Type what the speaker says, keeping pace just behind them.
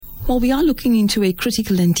Well, we are looking into a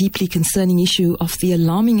critical and deeply concerning issue of the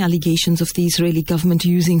alarming allegations of the Israeli government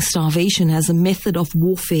using starvation as a method of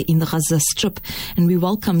warfare in the Gaza Strip. And we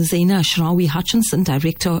welcome Zaina Ashrawi-Hutchinson,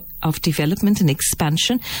 Director of Development and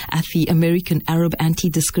Expansion at the American Arab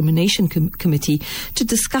Anti-Discrimination Committee, to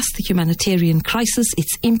discuss the humanitarian crisis,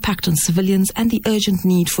 its impact on civilians, and the urgent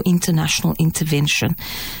need for international intervention.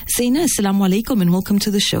 Zaina, assalamu alaikum and welcome to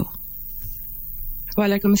the show. Wa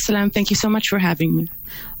alaikum assalam. Thank you so much for having me.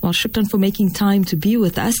 Well, shukran for making time to be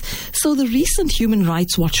with us. So the recent Human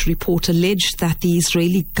Rights Watch report alleged that the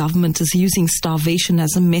Israeli government is using starvation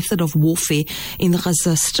as a method of warfare in the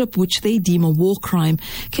Gaza Strip, which they deem a war crime.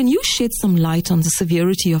 Can you shed some light on the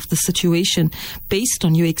severity of the situation based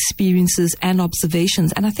on your experiences and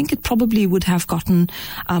observations? And I think it probably would have gotten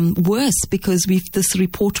worse because this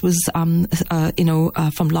report was, from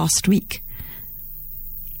last week.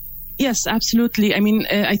 Yes, absolutely. I mean,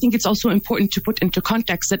 I think it's also important to put into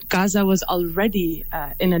context that Gaza was already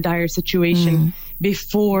in a dire situation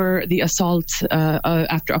before the assault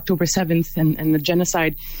after October 7th and the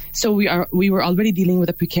genocide. So we were already dealing with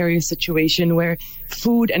a precarious situation where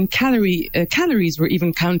food and calories were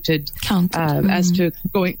even counted. As to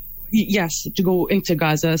to go into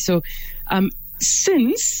Gaza. So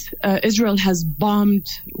since Israel has bombed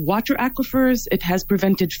water aquifers, it has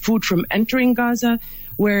prevented food from entering Gaza,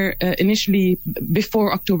 where initially,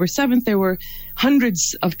 before October 7th, there were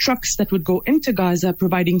hundreds of trucks that would go into Gaza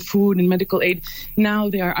providing food and medical aid. Now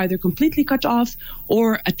they are either completely cut off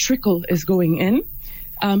or a trickle is going in.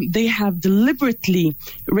 They have deliberately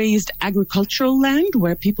raised agricultural land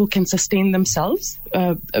where people can sustain themselves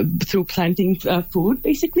through planting food,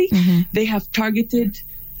 basically. Mm-hmm. They have targeted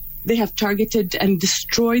and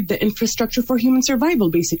destroyed the infrastructure for human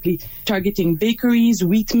survival, basically, targeting bakeries,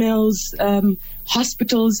 wheat mills,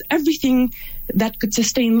 hospitals, everything that could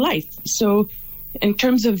sustain life. So in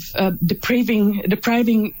terms of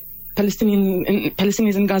depriving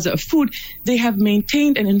Palestinians in Gaza of food, they have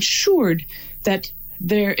maintained and ensured that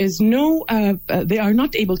there is they are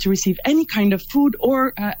not able to receive any kind of food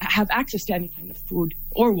or have access to any kind of food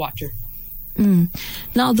or water.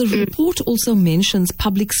 Now, the report also mentions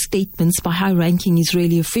public statements by high-ranking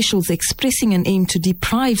Israeli officials expressing an aim to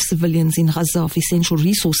deprive civilians in Gaza of essential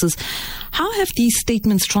resources. How have these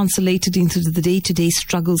statements translated into the day-to-day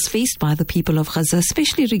struggles faced by the people of Gaza,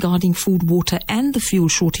 especially regarding food, water, and the fuel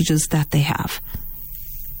shortages that they have?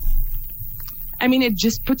 I mean, it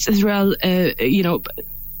just puts Israel,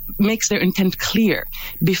 makes their intent clear.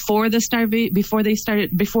 Before the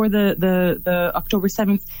October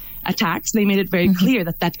 7th attacks, they made it very clear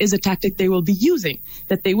that is a tactic they will be using,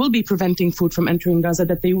 that they will be preventing food from entering Gaza,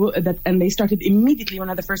 and they started immediately.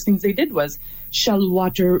 One of the first things they did was shell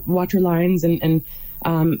water lines and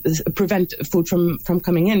prevent food from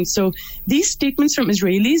coming in. So these statements from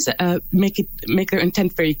Israelis make their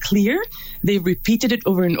intent very clear. They repeated it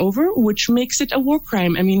over and over, which makes it a war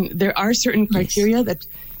crime. I mean, there are certain criteria that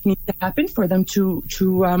need to happen for them to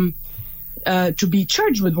be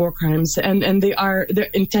charged with war crimes, and their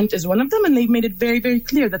intent is one of them, and they've made it very, very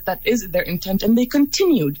clear that is their intent, and they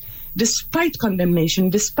continued, despite condemnation,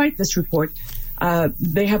 despite this report.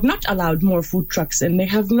 They have not allowed more food trucks, and they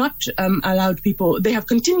have not allowed people. They have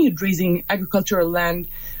continued raising agricultural land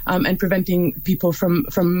and preventing people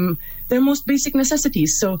from their most basic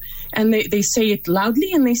necessities. So, and they say it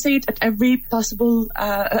loudly, and they say it at every possible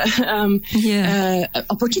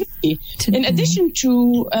opportunity. In addition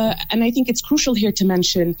to, and I think it's crucial here to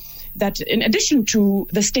mention that in addition to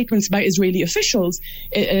the statements by Israeli officials,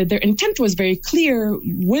 their intent was very clear,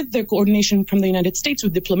 with their coordination from the United States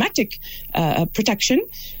with diplomatic protection,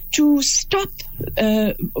 to stop,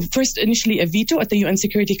 first initially a veto at the UN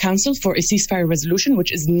Security Council for a ceasefire resolution,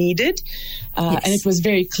 which is needed. And it was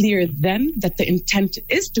very clear then that the intent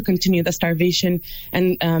is to continue the starvation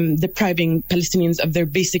and depriving Palestinians of their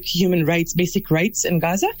basic human rights, basic rights in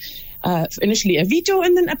Gaza. Initially a veto,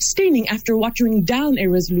 and then abstaining after watering down a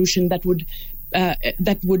resolution that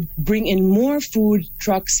would bring in more food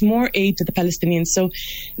trucks, more aid to the Palestinians. So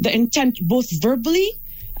the intent, both verbally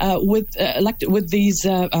with these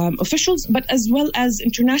officials, but as well as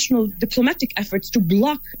international diplomatic efforts to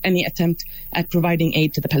block any attempt at providing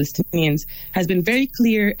aid to the Palestinians, has been very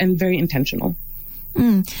clear and very intentional.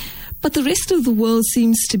 But the rest of the world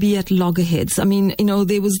seems to be at loggerheads. I mean,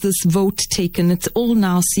 there was this vote taken. It all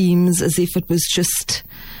now seems as if it was just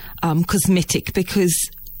cosmetic, because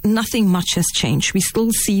nothing much has changed. We still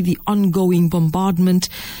see the ongoing bombardment,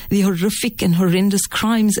 the horrific and horrendous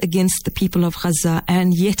crimes against the people of Gaza,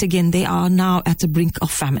 and yet again they are now at the brink of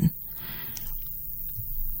famine.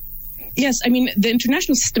 Yes, I mean, the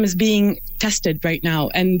international system is being tested right now.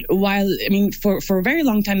 And while, I mean, for a very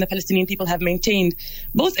long time, the Palestinian people have maintained,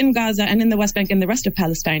 both in Gaza and in the West Bank and the rest of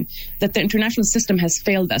Palestine, that the international system has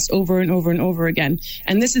failed us over and over and over again.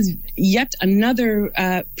 And this is yet another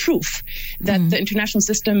proof that the international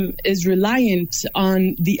system is reliant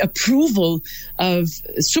on the approval of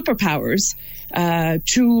superpowers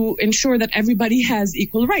to ensure that everybody has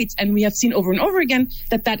equal rights. And we have seen over and over again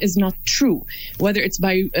that that is not true, whether it's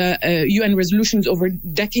by UN resolutions over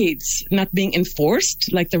decades not being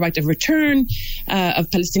enforced, like the right of return of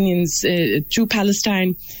Palestinians to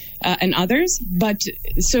Palestine, and others. But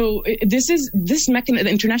so this mechanism,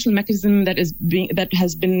 the international mechanism that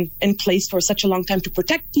has been in place for such a long time to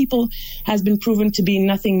protect people, has been proven to be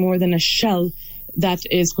nothing more than a shell that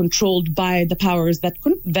is controlled by the powers that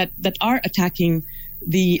are attacking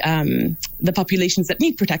the populations that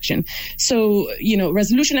need protection. So,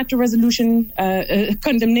 resolution after resolution,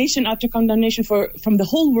 condemnation after condemnation from the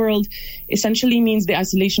whole world, essentially means the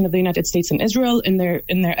isolation of the United States and Israel in their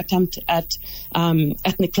attempt at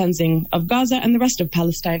ethnic cleansing of Gaza and the rest of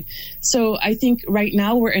Palestine. So I think right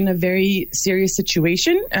now we're in a very serious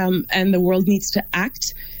situation, and the world needs to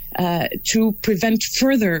act to prevent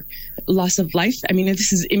further loss of life. I mean,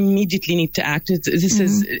 this is immediately need to act. This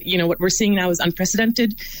is, what we're seeing now is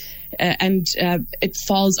unprecedented. And it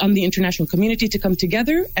falls on the international community to come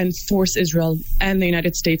together and force Israel and the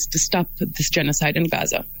United States to stop this genocide in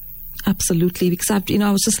Gaza. Absolutely, because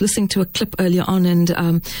I was just listening to a clip earlier on, and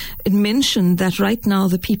it mentioned that right now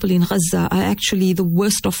the people in Gaza are actually the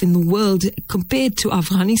worst off in the world compared to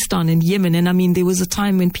Afghanistan and Yemen. And I mean, there was a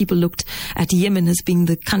time when people looked at Yemen as being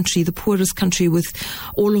the poorest country, with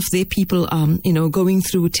all of their people, going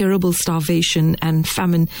through terrible starvation and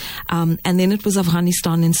famine. And then it was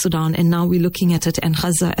Afghanistan and Sudan, and now we're looking at it, and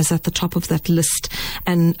Gaza is at the top of that list.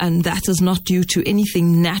 And that is not due to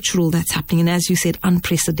anything natural that's happening, and as you said,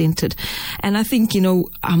 unprecedented. And I think,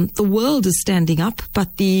 the world is standing up,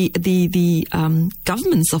 but the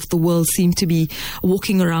governments of the world seem to be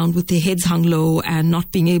walking around with their heads hung low and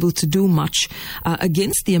not being able to do much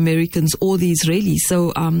against the Americans or the Israelis.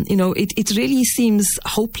 So, it really seems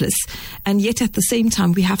hopeless. And yet at the same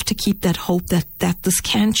time, we have to keep that hope that this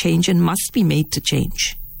can change and must be made to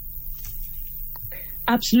change.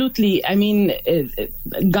 Absolutely. I mean,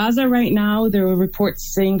 Gaza right now, there are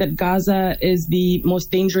reports saying that Gaza is the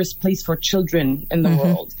most dangerous place for children in the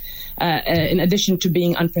world, in addition to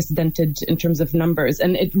being unprecedented in terms of numbers.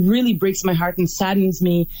 And it really breaks my heart and saddens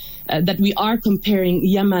me that we are comparing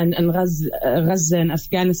Yemen and Gaza and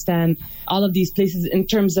Afghanistan, all of these places, in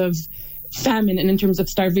terms of famine and in terms of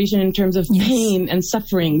starvation, in terms of pain and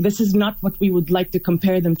suffering. This is not what we would like to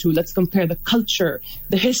compare them to. Let's compare the culture,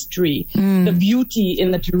 the history, the beauty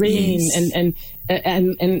in the terrain,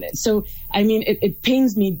 and so I mean, it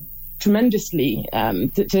pains me tremendously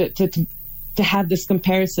to have this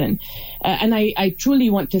comparison, and I truly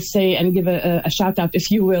want to say and give a shout out, if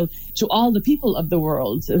you will, to all the people of the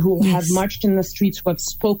world who have marched in the streets, who have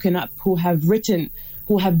spoken up, who have written,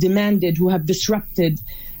 who have demanded, who have disrupted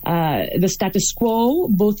the status quo,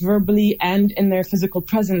 both verbally and in their physical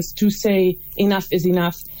presence, to say enough is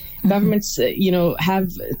enough. Governments, have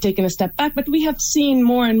taken a step back, but we have seen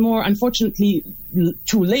more and more, unfortunately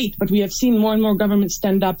too late, but we have seen more and more governments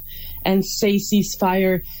stand up and say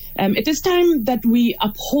ceasefire. It is time that we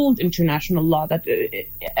uphold international law, that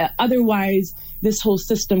otherwise this whole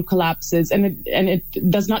system collapses, and it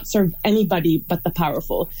does not serve anybody but the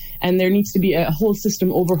powerful. And there needs to be a whole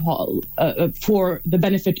system overhaul for the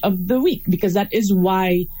benefit of the weak, because that is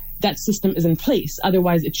why that system is in place.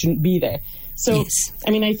 Otherwise, it shouldn't be there. So,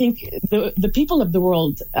 I mean, I think the people of the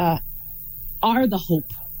world are the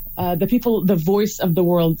hope. The voice of the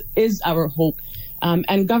world is our hope.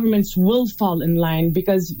 And governments will fall in line,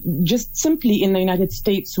 because just simply in the United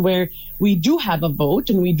States, where we do have a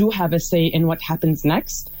vote and we do have a say in what happens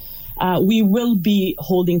next, we will be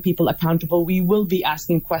holding people accountable. We will be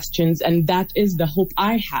asking questions. And that is the hope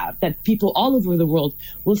I have, that people all over the world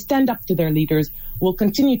will stand up to their leaders, will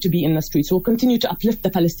continue to be in the streets, will continue to uplift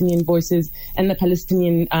the Palestinian voices and the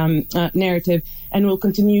Palestinian narrative, and will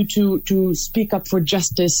continue to speak up for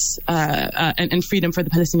justice and freedom for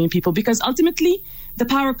the Palestinian people, because ultimately the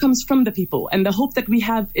power comes from the people, and the hope that we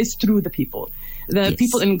have is through the people. The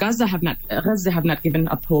people in Gaza have not given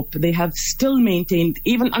up hope. They have still maintained,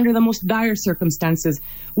 even under the most dire circumstances.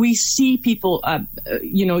 We see people,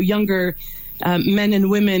 younger men and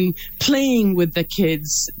women playing with the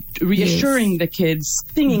kids, reassuring the kids,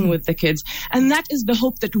 singing with the kids, and that is the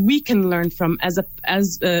hope that we can learn from as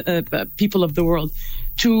people of the world.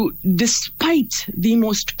 To, despite the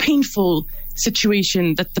most painful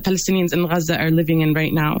situation that the Palestinians in Gaza are living in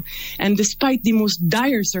right now. And despite the most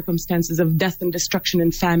dire circumstances of death and destruction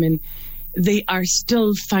and famine, they are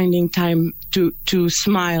still finding time to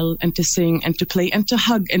smile and to sing and to play and to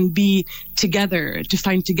hug and be together, to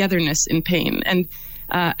find togetherness in pain. And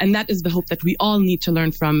that is the hope that we all need to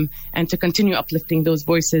learn from, and to continue uplifting those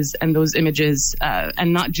voices and those images,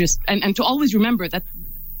 and not just and to always remember that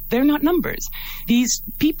they're not numbers. These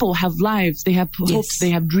people have lives, they have hopes, they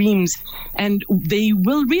have dreams, and they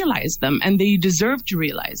will realize them, and they deserve to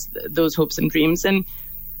realize those hopes and dreams. And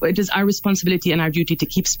it is our responsibility and our duty to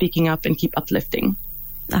keep speaking up and keep uplifting.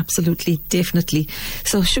 Absolutely, definitely.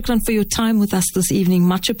 So shukran for your time with us this evening.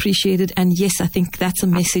 Much appreciated. And yes, I think that's a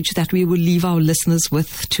message that we will leave our listeners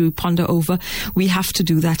with to ponder over. We have to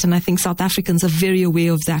do that. And I think South Africans are very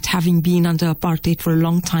aware of that, having been under apartheid for a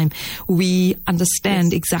long time. We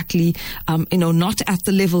understand exactly, not at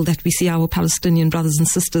the level that we see our Palestinian brothers and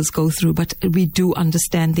sisters go through, but we do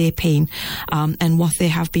understand their pain and what they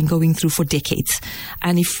have been going through for decades.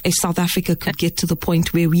 And if South Africa could get to the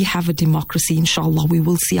point where we have a democracy, inshallah, we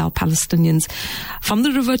will see our Palestinians from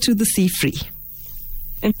the river to the sea free.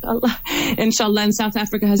 Inshallah. And South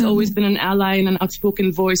Africa has always been an ally and an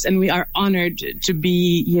outspoken voice, and we are honored to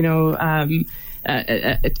be, in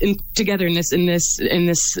togetherness in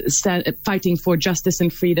this fighting for justice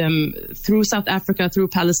and freedom through South Africa, through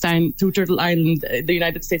Palestine, through Turtle Island, the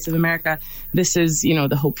United States of America. This is,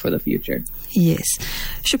 the hope for the future. Yes.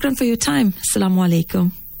 Shukran for your time. Assalamu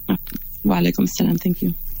alaikum. Wa alaikum assalam. Thank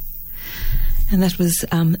you. And that was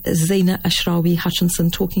Zaina Ashrawi Hutchinson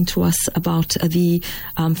talking to us about the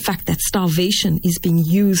fact that starvation is being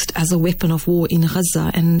used as a weapon of war in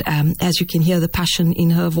Gaza. And as you can hear the passion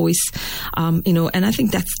in her voice, and I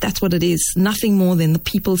think that's what it is. Nothing more than the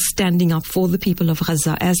people standing up for the people of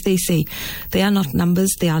Gaza. As they say, they are not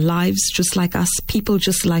numbers, they are lives just like us, people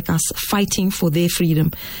just like us, fighting for their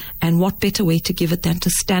freedom. And what better way to give it than to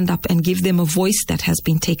stand up and give them a voice that has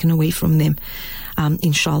been taken away from them.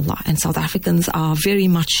 Inshallah. And South Africans are very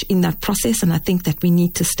much in that process, and I think that we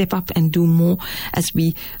need to step up and do more as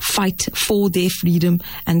we fight for their freedom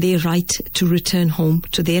and their right to return home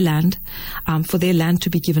to their land, for their land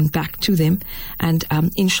to be given back to them, and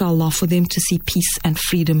inshallah for them to see peace and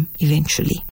freedom eventually.